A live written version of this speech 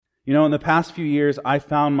You know, in the past few years, I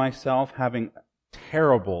found myself having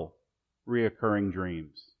terrible reoccurring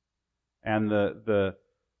dreams. And the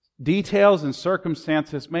details and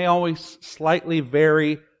circumstances may always slightly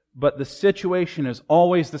vary, but the situation is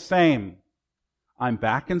always the same. I'm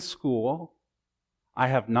back in school, I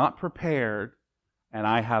have not prepared, and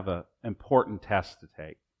I have an important test to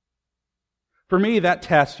take. For me, that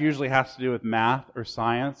test usually has to do with math or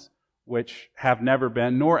science, which have never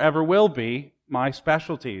been, nor ever will be, my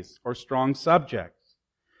specialties or strong subjects.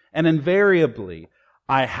 And invariably,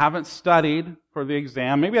 I haven't studied for the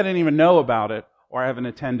exam. Maybe I didn't even know about it, or I haven't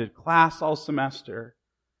attended class all semester.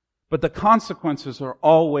 But the consequences are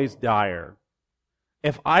always dire.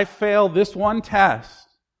 If I fail this one test,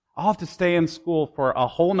 I'll have to stay in school for a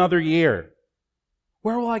whole nother year.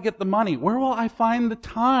 Where will I get the money? Where will I find the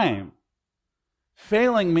time?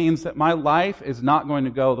 Failing means that my life is not going to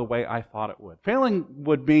go the way I thought it would. Failing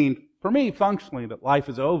would mean, for me, functionally, that life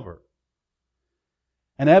is over.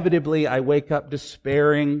 Inevitably, I wake up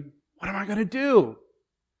despairing. What am I going to do?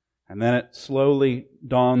 And then it slowly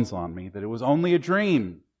dawns on me that it was only a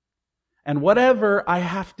dream. And whatever I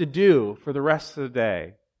have to do for the rest of the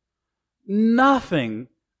day, nothing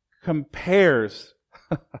compares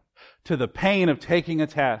to the pain of taking a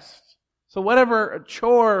test. So whatever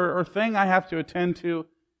chore or thing I have to attend to,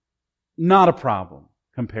 not a problem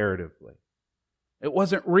comparatively. It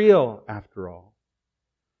wasn't real after all.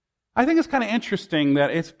 I think it's kind of interesting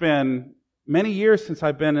that it's been many years since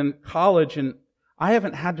I've been in college, and I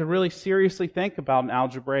haven't had to really seriously think about an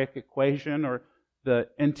algebraic equation or the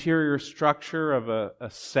interior structure of a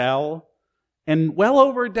cell in well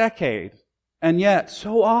over a decade. And yet,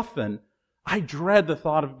 so often, I dread the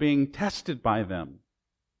thought of being tested by them.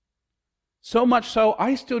 So much so,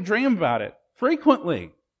 I still dream about it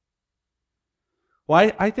frequently.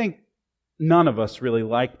 Well, I think none of us really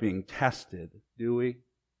like being tested, do we?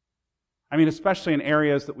 I mean, especially in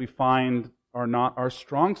areas that we find are not our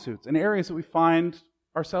strong suits, in areas that we find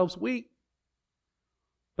ourselves weak.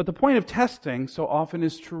 But the point of testing so often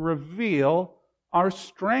is to reveal our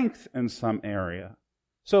strength in some area.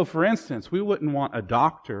 So, for instance, we wouldn't want a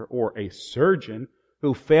doctor or a surgeon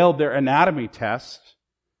who failed their anatomy test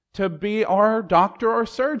to be our doctor or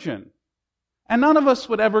surgeon. And none of us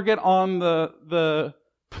would ever get on the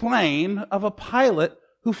plane of a pilot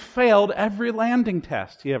who failed every landing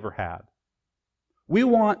test he ever had. We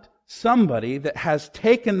want somebody that has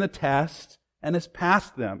taken the test and has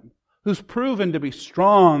passed them, who's proven to be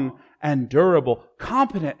strong and durable,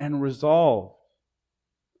 competent and resolved.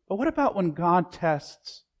 But what about when God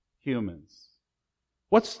tests humans?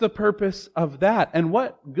 What's the purpose of that? And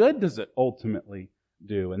what good does it ultimately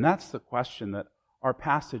do? And that's the question that our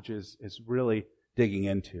passage is really digging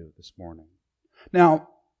into this morning. Now,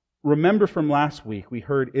 remember from last week, we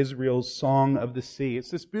heard Israel's Song of the Sea.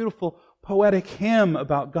 It's this beautiful poetic hymn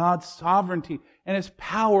about God's sovereignty and His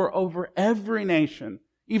power over every nation,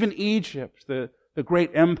 even Egypt, the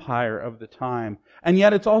great empire of the time. And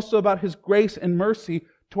yet it's also about His grace and mercy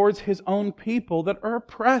towards His own people that are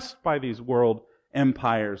oppressed by these world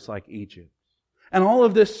empires like Egypt. And all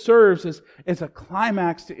of this serves as a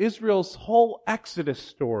climax to Israel's whole Exodus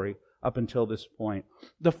story up until this point.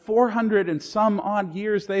 The 400 and some odd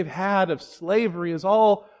years they've had of slavery is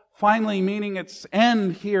all finally meaning its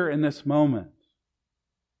end here in this moment.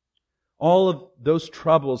 All of those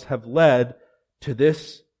troubles have led to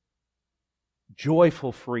this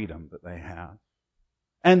joyful freedom that they have.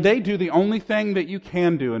 And they do the only thing that you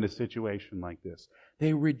can do in a situation like this.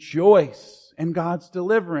 They rejoice in God's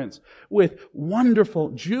deliverance with wonderful,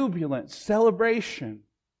 jubilant celebration.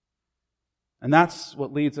 And that's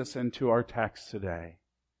what leads us into our text today.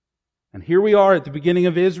 And here we are at the beginning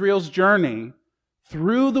of Israel's journey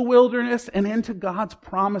through the wilderness and into God's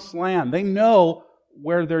promised land. They know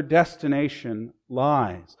where their destination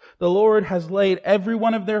lies. The Lord has laid every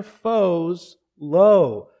one of their foes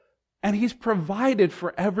low. And He's provided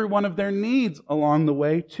for every one of their needs along the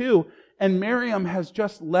way too. And Miriam has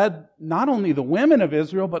just led not only the women of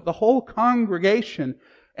Israel, but the whole congregation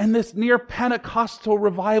in this near Pentecostal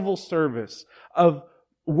revival service of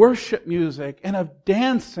worship music and of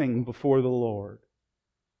dancing before the Lord.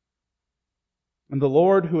 And the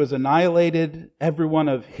Lord, who has annihilated every one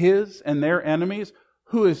of His and their enemies,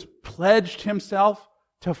 who has pledged Himself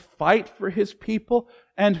to fight for His people,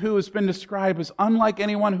 and who has been described as unlike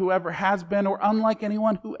anyone who ever has been or unlike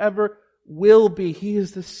anyone who ever will be. He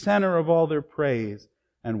is the center of all their praise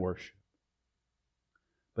and worship.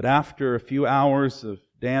 But after a few hours of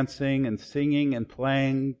dancing and singing and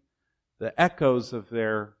playing, the echoes of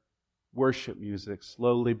their worship music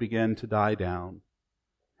slowly begin to die down.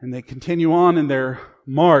 And they continue on in their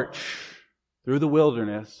march through the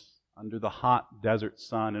wilderness under the hot desert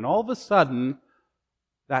sun. And all of a sudden,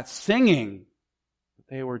 that singing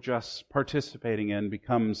that they were just participating in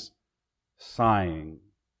becomes sighing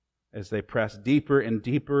as they press deeper and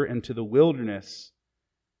deeper into the wilderness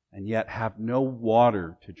and yet have no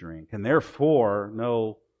water to drink and therefore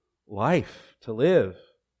no life to live.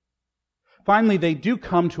 Finally, they do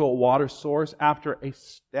come to a water source after a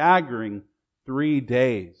staggering 3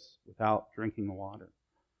 days without drinking the water.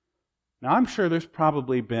 Now, I'm sure there's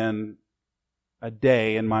probably been a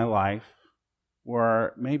day in my life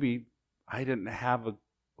where maybe I didn't have a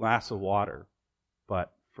glass of water,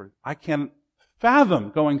 but I can't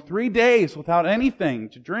fathom going 3 days without anything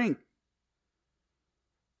to drink.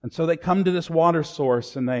 And so they come to this water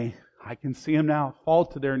source and I can see them now, fall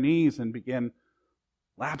to their knees and begin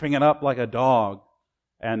lapping it up like a dog.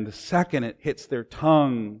 And the second it hits their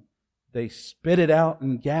tongue, they spit it out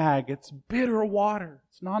and gag. It's bitter water.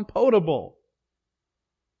 It's non-potable.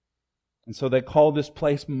 And so they call this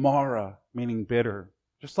place Mara, meaning bitter.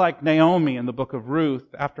 Just like Naomi in the book of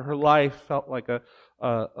Ruth, after her life felt like a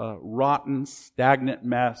rotten, stagnant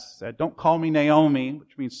mess, said, "Don't call me Naomi,"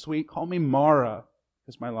 which means sweet, call me Mara,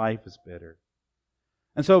 because my life is bitter.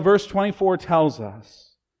 And so verse 24 tells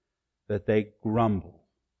us that they grumbled.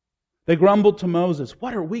 They grumbled to Moses,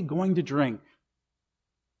 "What are we going to drink?"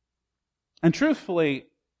 And truthfully,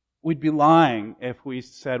 we'd be lying if we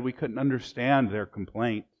said we couldn't understand their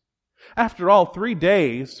complaint. After all, 3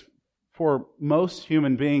 days for most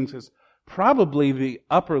human beings is probably the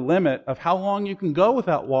upper limit of how long you can go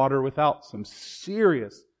without water without some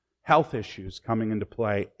serious health issues coming into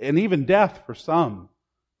play, and even death for some,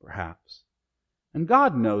 perhaps. And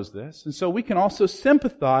God knows this, and so we can also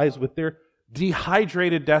sympathize with their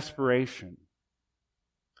dehydrated desperation.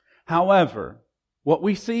 However, what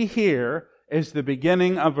we see here is the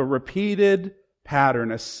beginning of a repeated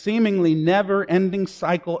pattern, a seemingly never-ending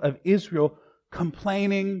cycle of Israel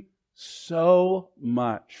complaining so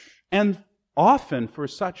much, and often for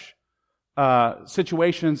such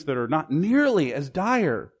situations that are not nearly as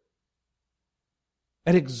dire.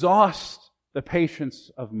 It exhausts the patience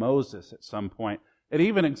of Moses at some point. It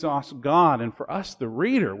even exhausts God. And for us, the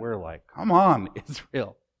reader, we're like, come on,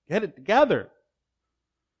 Israel, get it together.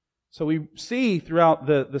 So we see throughout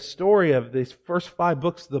the story of these first 5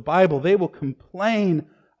 books of the Bible, they will complain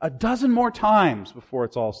a dozen more times before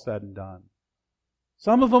it's all said and done.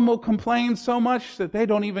 Some of them will complain so much that they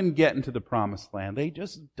don't even get into the promised land. They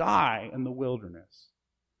just die in the wilderness.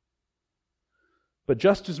 But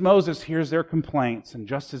just as Moses hears their complaints, and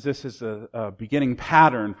just as this is a beginning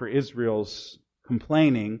pattern for Israel's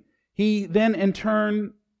complaining, he then in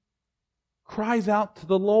turn cries out to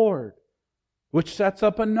the Lord, which sets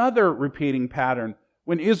up another repeating pattern.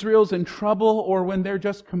 When Israel's in trouble or when they're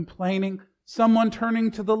just complaining, someone turning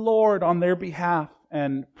to the Lord on their behalf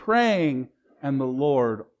and praying, and the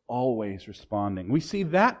Lord always responding. We see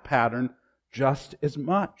that pattern just as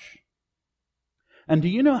much. And do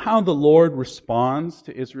you know how the Lord responds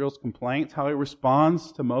to Israel's complaints? How He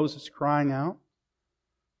responds to Moses crying out?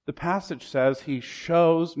 The passage says He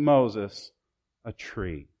shows Moses a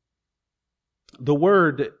tree. The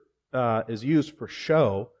word is used for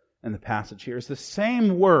show in the passage here. It's the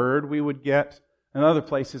same word we would get in other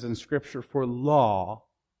places in Scripture for law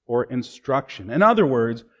or instruction. In other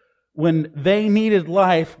words, when they needed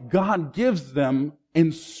life, God gives them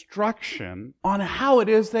instruction on how it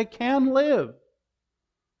is they can live.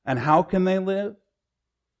 And how can they live?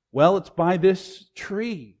 Well, it's by this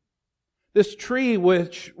tree. This tree,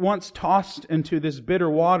 which once tossed into this bitter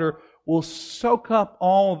water, will soak up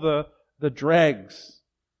all the dregs.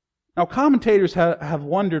 Now, commentators have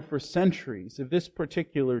wondered for centuries if this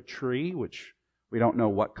particular tree, which we don't know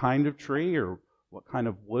what kind of tree or what kind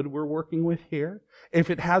of wood we're working with here, if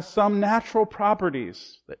it has some natural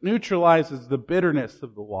properties that neutralizes the bitterness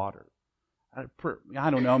of the water. I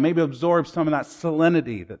don't know, maybe absorb some of that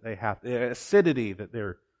salinity that they have, the acidity that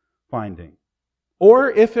they're finding.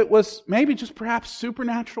 Or if it was maybe just perhaps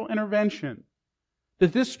supernatural intervention,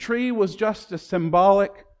 that this tree was just a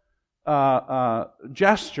symbolic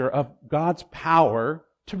gesture of God's power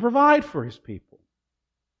to provide for His people.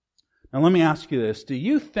 Now let me ask you this. Do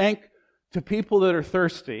you think to people that are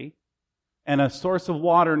thirsty and a source of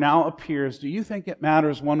water now appears, do you think it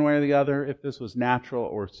matters one way or the other if this was natural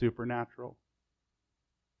or supernatural?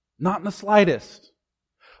 Not in the slightest.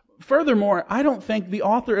 Furthermore, I don't think the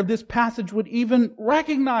author of this passage would even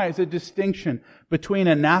recognize a distinction between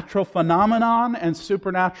a natural phenomenon and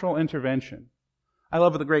supernatural intervention. I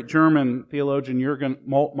love what the great German theologian Jürgen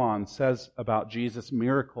Moltmann says about Jesus'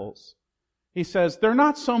 miracles. He says, they're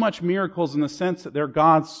not so much miracles in the sense that they're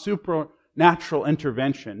God's natural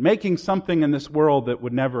intervention, making something in this world that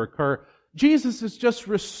would never occur. Jesus is just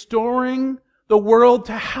restoring the world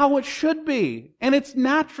to how it should be, in its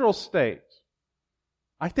natural state.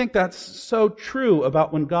 I think that's so true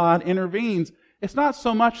about when God intervenes. It's not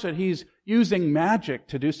so much that He's using magic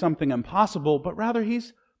to do something impossible, but rather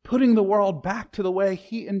He's putting the world back to the way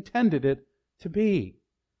He intended it to be.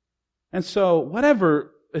 And so,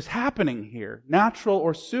 whatever is happening here, natural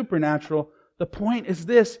or supernatural, the point is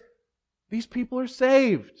this: these people are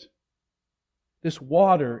saved. This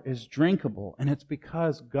water is drinkable, and it's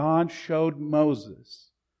because God showed Moses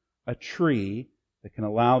a tree that can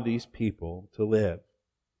allow these people to live.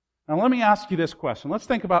 Now let me ask you this question. Let's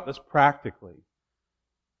think about this practically.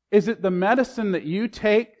 Is it the medicine that you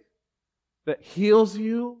take that heals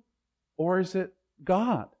you, or is it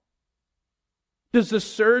God? Does the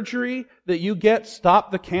surgery that you get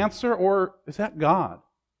stop the cancer, or is that God?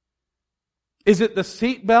 Is it the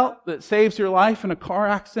seatbelt that saves your life in a car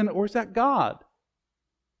accident, or is that God?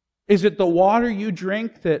 Is it the water you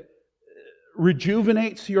drink that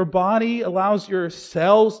rejuvenates your body, allows your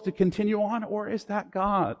cells to continue on, or is that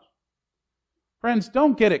God? Friends,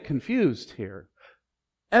 don't get it confused here.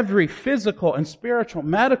 Every physical and spiritual,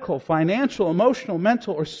 medical, financial, emotional,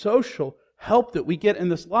 mental, or social help that we get in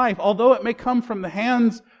this life, although it may come from the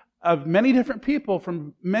hands of many different people,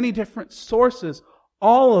 from many different sources,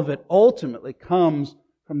 all of it ultimately comes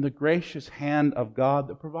from the gracious hand of God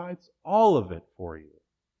that provides all of it for you.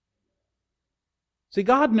 See,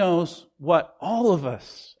 God knows what all of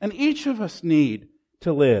us and each of us need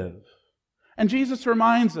to live. And Jesus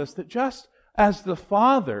reminds us that just as the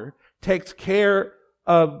Father takes care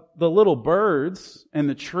of the little birds in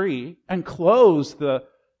the tree and clothes the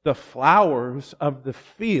flowers of the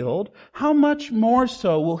field, how much more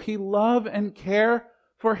so will He love and care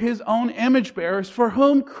for His own image bearers, for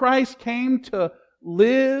whom Christ came to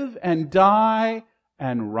live and die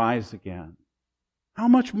and rise again? How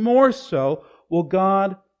much more so will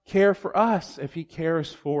God care for us if He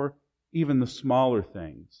cares for even the smaller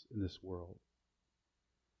things in this world?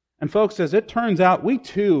 And folks, as it turns out, we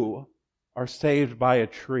too are saved by a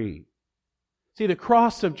tree. See, the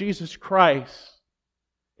cross of Jesus Christ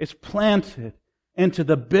is planted into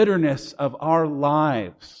the bitterness of our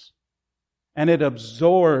lives, and it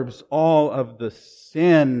absorbs all of the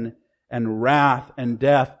sin and wrath and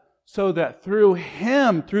death, so that through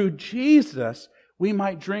Him, through Jesus, we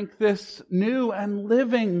might drink this new and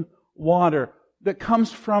living water that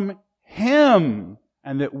comes from Him,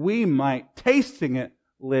 and that we might, tasting it,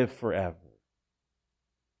 live forever.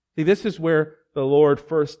 See, this is where the Lord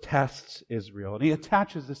first tests Israel, and He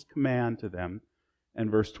attaches this command to them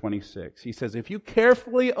in verse 26. He says, if you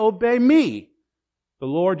carefully obey me, the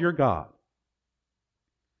Lord your God,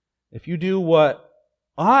 if you do what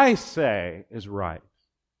I say is right,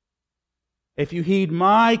 if you heed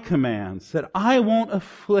my commands, that I won't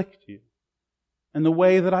afflict you in the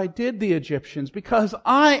way that I did the Egyptians, because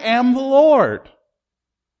I am the Lord.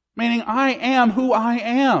 Meaning, I am who I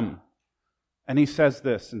am. And He says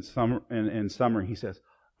this in summary. He says,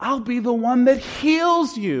 I'll be the one that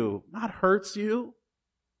heals you, not hurts you.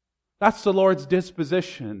 That's the Lord's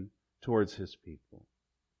disposition towards His people.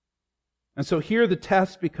 And so here the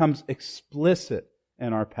test becomes explicit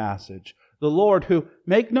in our passage. The Lord, who,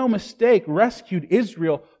 make no mistake, rescued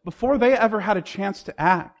Israel before they ever had a chance to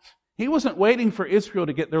act. He wasn't waiting for Israel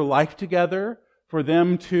to get their life together, for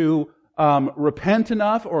them to repent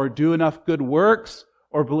enough or do enough good works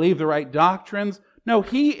or believe the right doctrines. No,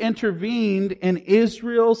 He intervened in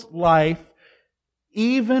Israel's life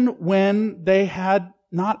even when they had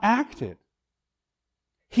not acted.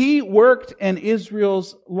 He worked in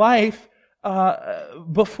Israel's life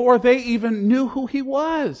before they even knew who He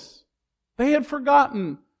was. They had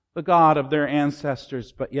forgotten the God of their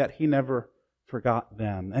ancestors, but yet He never forgot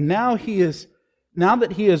them. And now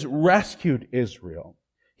that He has rescued Israel,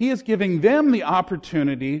 He is giving them the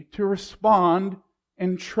opportunity to respond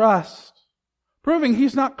in trust, proving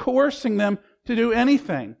He's not coercing them to do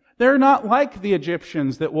anything. They're not like the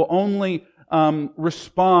Egyptians that will only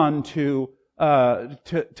respond to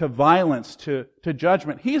violence, to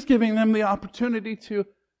judgment. He's giving them the opportunity to,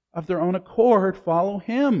 of their own accord, follow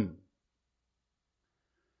Him.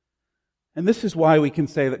 And this is why we can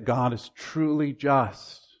say that God is truly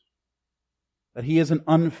just, that He isn't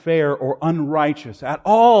unfair or unrighteous at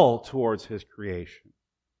all towards His creation.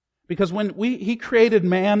 Because when He created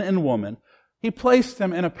man and woman, He placed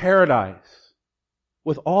them in a paradise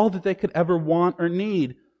with all that they could ever want or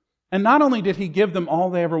need. And not only did He give them all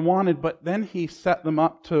they ever wanted, but then He set them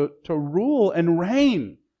up to rule and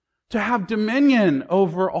reign, to have dominion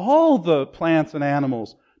over all the plants and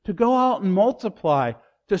animals, to go out and multiply,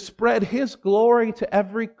 to spread His glory to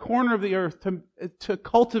every corner of the earth, to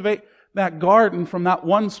cultivate that garden from that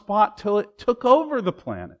one spot till it took over the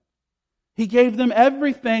planet. He gave them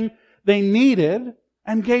everything they needed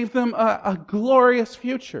and gave them a glorious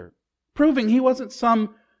future, proving He wasn't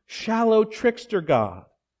some shallow trickster God.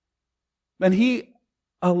 And He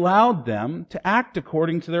allowed them to act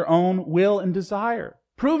according to their own will and desire,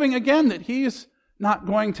 proving again that He's not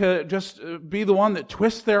going to just be the one that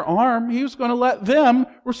twists their arm. He was going to let them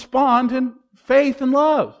respond in faith and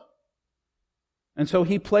love. And so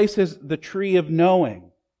He places the tree of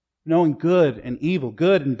knowing good and evil,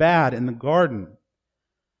 good and bad in the garden.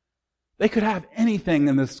 They could have anything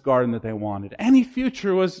in this garden that they wanted. Any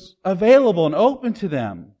future was available and open to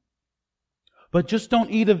them. But just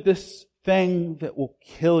don't eat of this thing that will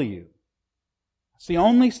kill you. It's the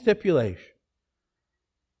only stipulation.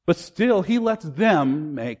 But still, He lets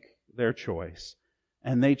them make their choice.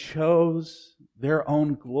 And they chose their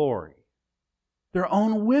own glory, their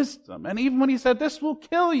own wisdom. And even when He said, this will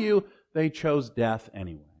kill you, they chose death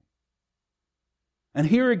anyway. And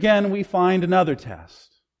here again we find another test.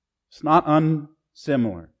 It's not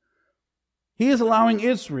unsimilar. He is allowing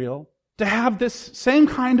Israel to have this same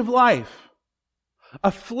kind of life,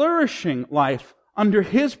 a flourishing life under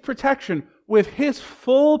His protection with His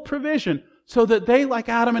full provision, so that they, like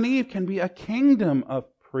Adam and Eve, can be a kingdom of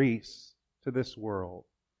priests to this world.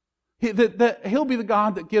 He'll be the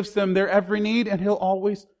God that gives them their every need, and He'll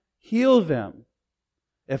always heal them.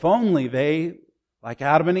 If only they, like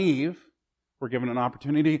Adam and Eve, were given an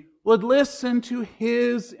opportunity, would listen to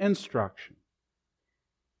His instruction.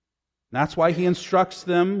 That's why He instructs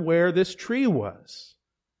them where this tree was,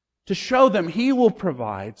 to show them He will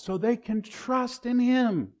provide so they can trust in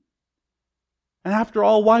Him. And after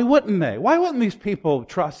all, why wouldn't they? Why wouldn't these people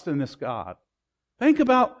trust in this God? Think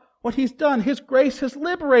about what He's done. His grace has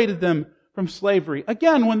liberated them from slavery.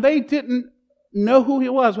 Again, when they didn't know who He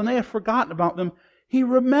was, when they had forgotten about them, He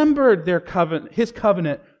remembered His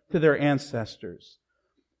covenant to their ancestors.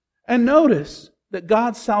 And notice that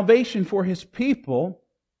God's salvation for His people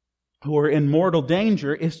who are in mortal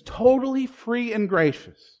danger is totally free and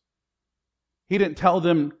gracious. He didn't tell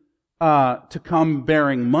them to come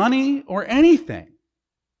bearing money or anything.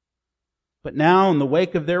 But now, in the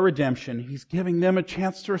wake of their redemption, He's giving them a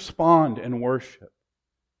chance to respond in worship.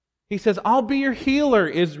 He says, I'll be your healer,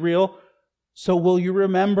 Israel. So will you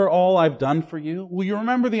remember all I've done for you? Will you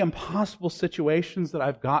remember the impossible situations that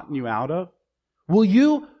I've gotten you out of? Will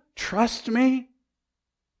you trust me?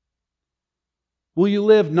 Will you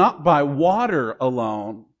live not by water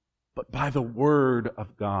alone, but by the Word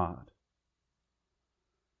of God?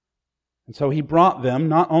 And so He brought them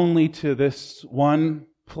not only to this one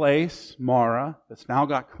place, Marah, that's now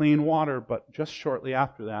got clean water, but just shortly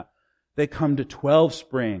after that, they come to 12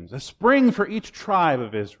 springs, a spring for each tribe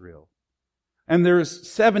of Israel. And there's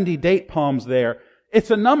 70 date palms there.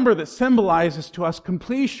 It's a number that symbolizes to us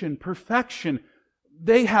completion, perfection.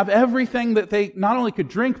 They have everything that they not only could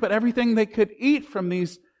drink, but everything they could eat from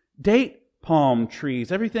these date palm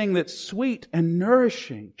trees, everything that's sweet and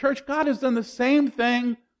nourishing. Church, God has done the same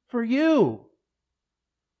thing for you.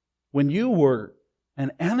 When you were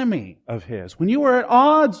an enemy of His, when you were at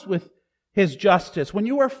odds with His justice, when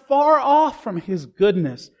you were far off from His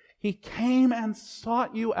goodness, He came and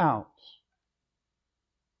sought you out.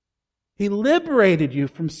 He liberated you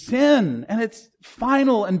from sin and its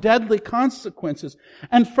final and deadly consequences.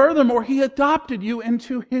 And furthermore, He adopted you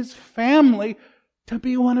into His family to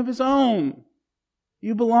be one of His own.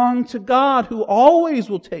 You belong to God, who always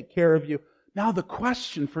will take care of you. Now the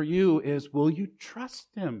question for you is, will you trust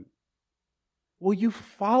Him? Will you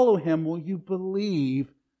follow Him? Will you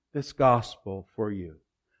believe this gospel for you?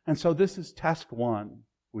 And so this is test one,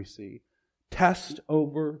 we see. Test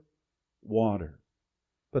over water.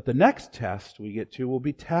 But the next test we get to will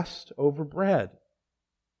be test over bread.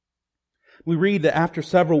 We read that after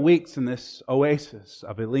several weeks in this oasis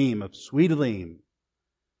of Elim, of sweet Elim,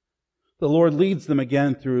 the Lord leads them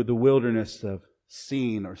again through the wilderness of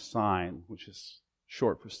Sin or Sin, which is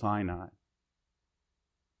short for Sinai.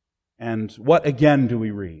 And what again do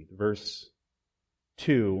we read? Verse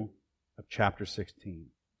 2 of chapter 16.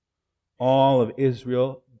 All of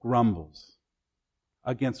Israel grumbles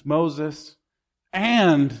against Moses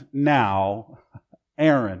and now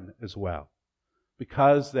Aaron as well,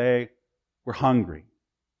 because they were hungry.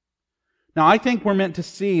 Now, I think we're meant to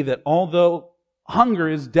see that although hunger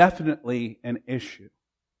is definitely an issue,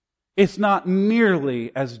 it's not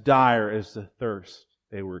nearly as dire as the thirst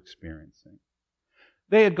they were experiencing.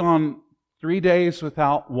 They had gone 3 days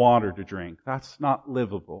without water to drink. That's not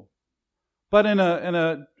livable. But in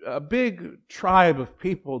a big tribe of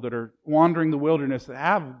people that are wandering the wilderness that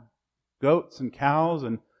have goats and cows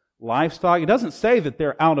and livestock, it doesn't say that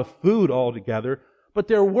they're out of food altogether, but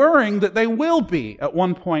they're worrying that they will be at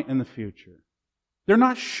one point in the future. They're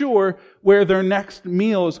not sure where their next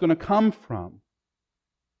meal is going to come from.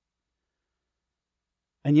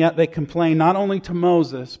 And yet they complain not only to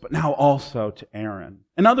Moses, but now also to Aaron.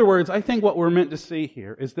 In other words, I think what we're meant to see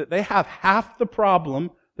here is that they have half the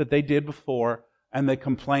problem that they did before, and they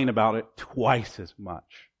complain about it twice as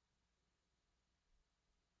much.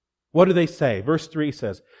 What do they say? Verse 3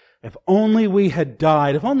 says, if only we had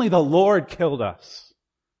died, if only the Lord killed us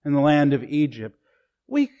in the land of Egypt,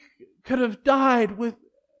 we could have died with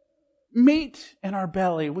meat in our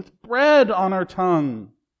belly, with bread on our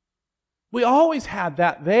tongue. We always had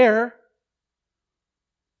that there.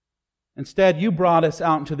 Instead, you brought us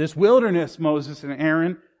out into this wilderness, Moses and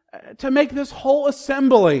Aaron, to make this whole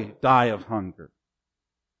assembly die of hunger.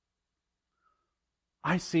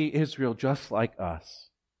 I see Israel just like us.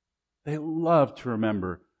 They love to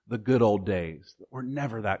remember the good old days that were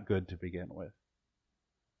never that good to begin with.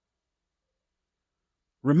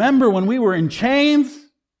 Remember when we were in chains?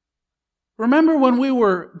 Remember when we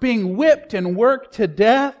were being whipped and worked to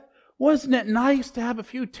death? Wasn't it nice to have a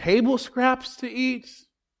few table scraps to eat?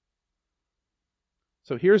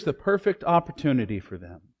 So here's the perfect opportunity for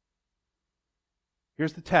them.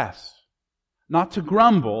 Here's the test. Not to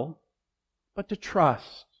grumble, but to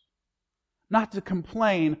trust. Not to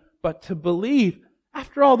complain, but to believe.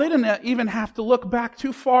 After all, they didn't even have to look back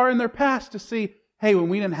too far in their past to see, hey, when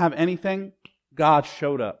we didn't have anything, God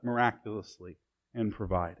showed up miraculously and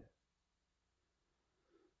provided.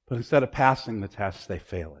 But instead of passing the test, they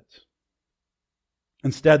fail it.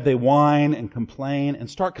 Instead, they whine and complain and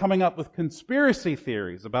start coming up with conspiracy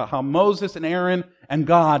theories about how Moses and Aaron and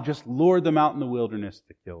God just lured them out in the wilderness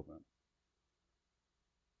to kill them.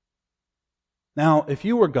 Now, if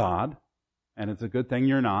you were God, and it's a good thing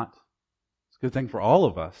you're not, it's a good thing for all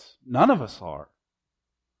of us, none of us are.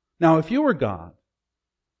 Now, if you were God,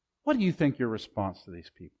 what do you think your response to these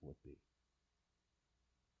people would be?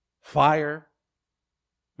 Fire?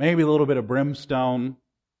 Maybe a little bit of brimstone?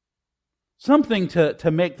 Something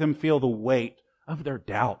to make them feel the weight of their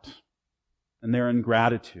doubt and their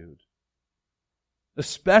ingratitude.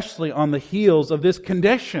 Especially on the heels of this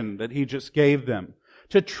condition that He just gave them.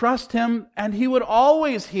 To trust Him and He would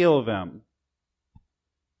always heal them.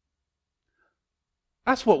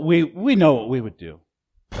 That's what we know what we would do.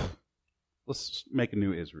 Let's make a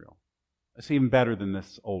new Israel. It's even better than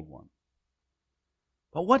this old one.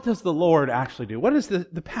 But what does the Lord actually do? What does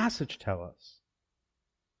the passage tell us?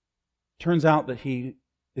 Turns out that He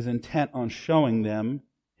is intent on showing them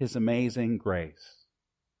His amazing grace.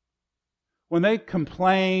 When they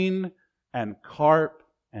complain and carp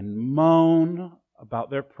and moan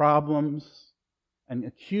about their problems and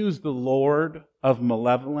accuse the Lord of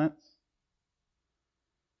malevolence,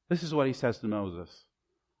 this is what He says to Moses.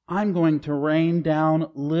 I'm going to rain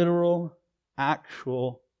down literal,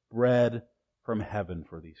 actual bread from heaven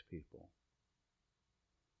for these people.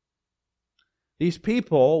 These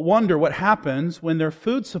people wonder what happens when their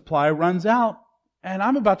food supply runs out, and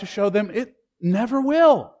I'm about to show them it never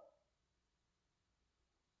will.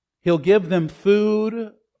 He'll give them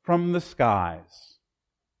food from the skies.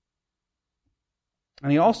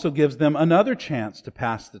 And He also gives them another chance to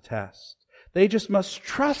pass the test. They just must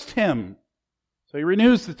trust Him. So He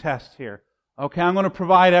renews the test here. Okay, I'm going to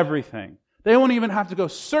provide everything. They won't even have to go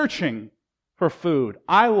searching for food.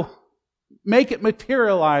 I will make it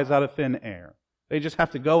materialize out of thin air. They just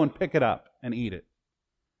have to go and pick it up and eat it.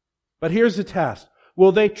 But here's the test.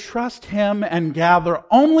 Will they trust Him and gather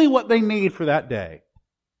only what they need for that day?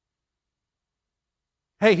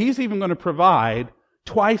 Hey, He's even going to provide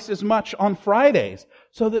twice as much on Fridays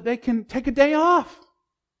so that they can take a day off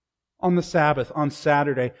on the Sabbath, on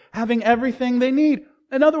Saturday, having everything they need.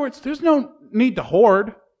 In other words, there's no need to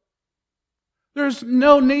hoard. There's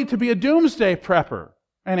no need to be a doomsday prepper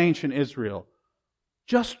in ancient Israel.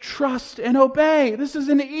 Just trust and obey. This is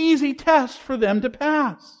an easy test for them to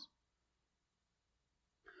pass.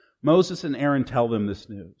 Moses and Aaron tell them this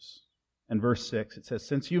news. In verse 6, it says,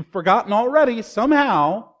 since you've forgotten already,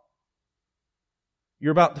 somehow,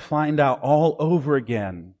 you're about to find out all over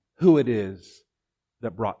again who it is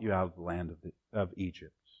that brought you out of the land of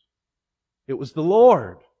Egypt. It was the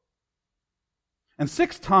Lord. And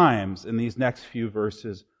 6 times in these next few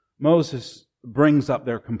verses, Moses brings up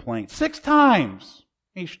their complaint. 6 times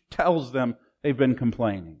he tells them they've been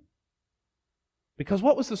complaining. Because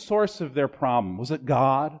what was the source of their problem? Was it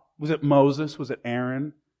God? Was it Moses? Was it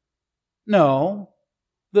Aaron? No.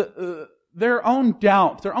 The their own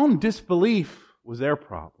doubt, their own disbelief was their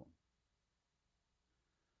problem.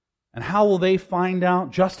 And how will they find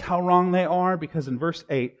out just how wrong they are? Because in verse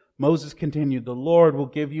 8, Moses continued, "The Lord will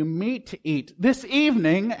give you meat to eat this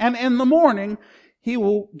evening, and in the morning He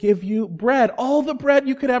will give you bread, all the bread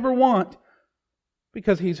you could ever want,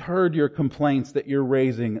 because He's heard your complaints that you're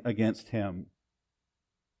raising against Him."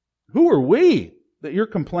 Who are we that your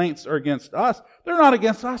complaints are against us? They're not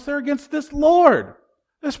against us, they're against this Lord.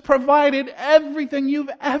 This provided everything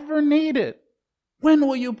you've ever needed. When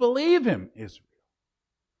will you believe Him, Israel?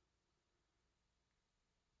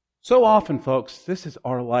 So often, folks, this is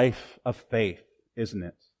our life of faith, isn't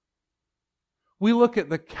it? We look at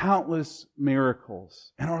the countless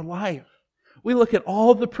miracles in our life. We look at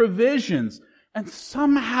all the provisions, and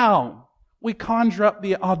somehow we conjure up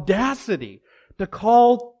the audacity to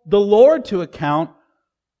call the Lord to account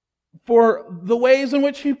for the ways in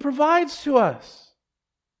which He provides to us,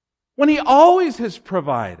 when He always has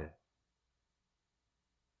provided.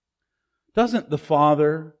 Doesn't the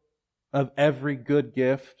Father of every good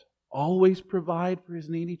gift always provide for His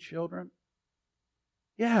needy children?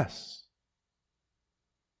 Yes.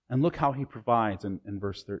 And look how He provides in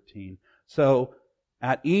verse 13. "So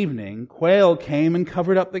at evening, quail came and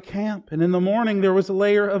covered up the camp, and in the morning there was a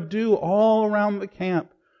layer of dew all around the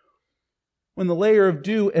camp. When the layer of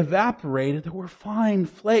dew evaporated, there were fine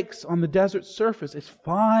flakes on the desert surface, as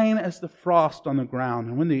fine as the frost on the ground.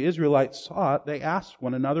 And when the Israelites saw it, they asked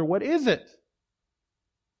one another, 'What is it?'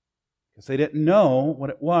 Because they didn't know what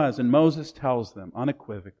it was. And Moses tells them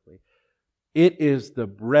unequivocally, 'It is the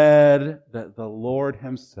bread that the Lord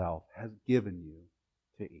Himself has given you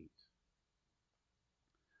to eat.'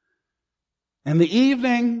 In the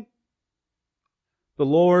evening, the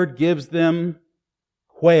Lord gives them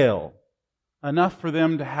quail, enough for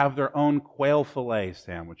them to have their own quail fillet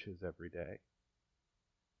sandwiches every day.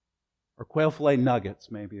 Or quail fillet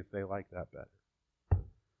nuggets, maybe, if they like that better.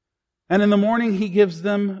 And in the morning He gives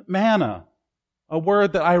them manna, a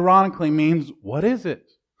word that ironically means, what is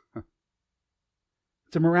it?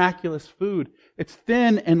 It's a miraculous food. It's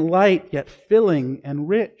thin and light, yet filling and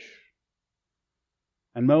rich.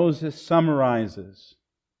 And Moses summarizes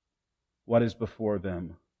what is before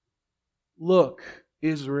them. "Look,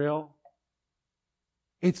 Israel,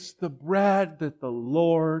 it's the bread that the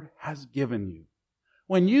Lord has given you.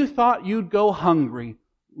 When you thought you'd go hungry,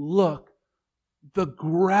 look, the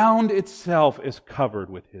ground itself is covered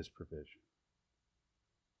with His provision."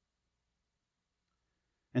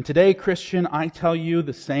 And today, Christian, I tell you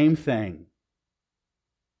the same thing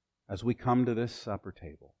as we come to this supper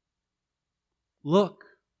table.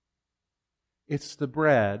 Look, it's the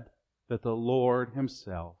bread that the Lord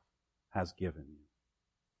Himself has given you.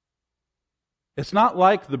 It's not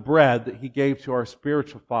like the bread that He gave to our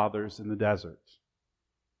spiritual fathers in the desert.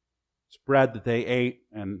 It's bread that they ate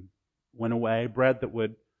and went away, bread that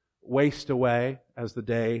would waste away as the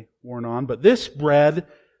day wore on. But this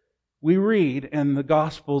bread, we read in the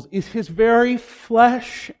Gospels, is His very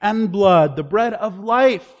flesh and blood, the bread of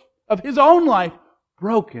life, of His own life,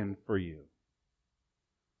 broken for you.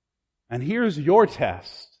 And here's your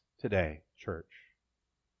test today, church.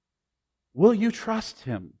 Will you trust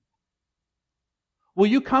Him? Will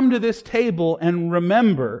you come to this table and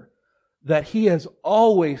remember that He has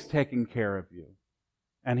always taken care of you,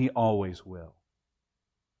 and He always will?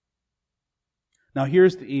 Now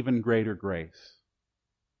here's the even greater grace.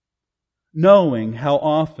 Knowing how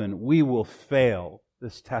often we will fail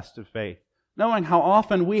this test of faith, knowing how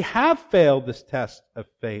often we have failed this test of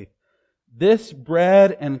faith, this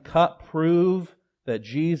bread and cup prove that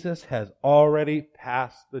Jesus has already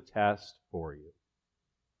passed the test for you.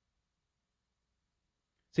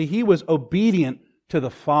 See, He was obedient to the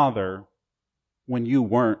Father when you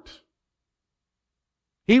weren't.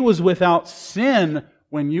 He was without sin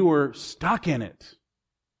when you were stuck in it.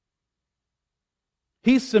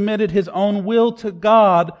 He submitted His own will to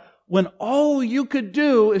God when all you could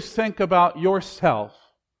do is think about yourself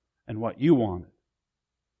and what you wanted.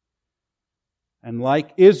 And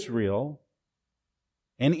like Israel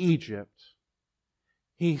in Egypt,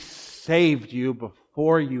 He saved you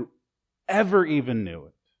before you ever even knew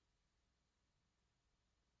it.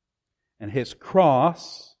 And His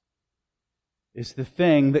cross is the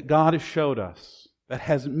thing that God has showed us that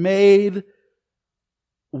has made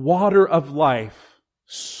water of life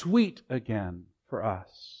sweet again for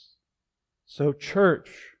us. So, church,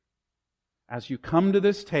 as you come to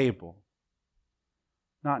this table,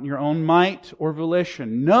 not in your own might or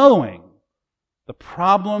volition, knowing the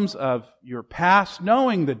problems of your past,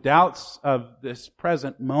 knowing the doubts of this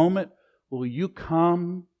present moment, will you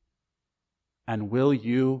come and will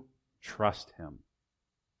you trust Him?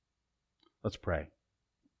 Let's pray.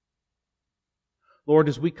 Lord,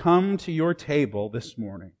 as we come to your table this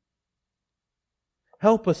morning,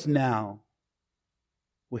 help us now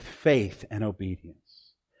with faith and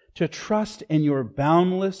obedience to trust in your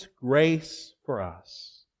boundless grace for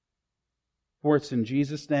us. For it's in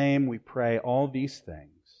Jesus' name we pray all these things.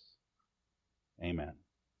 Amen.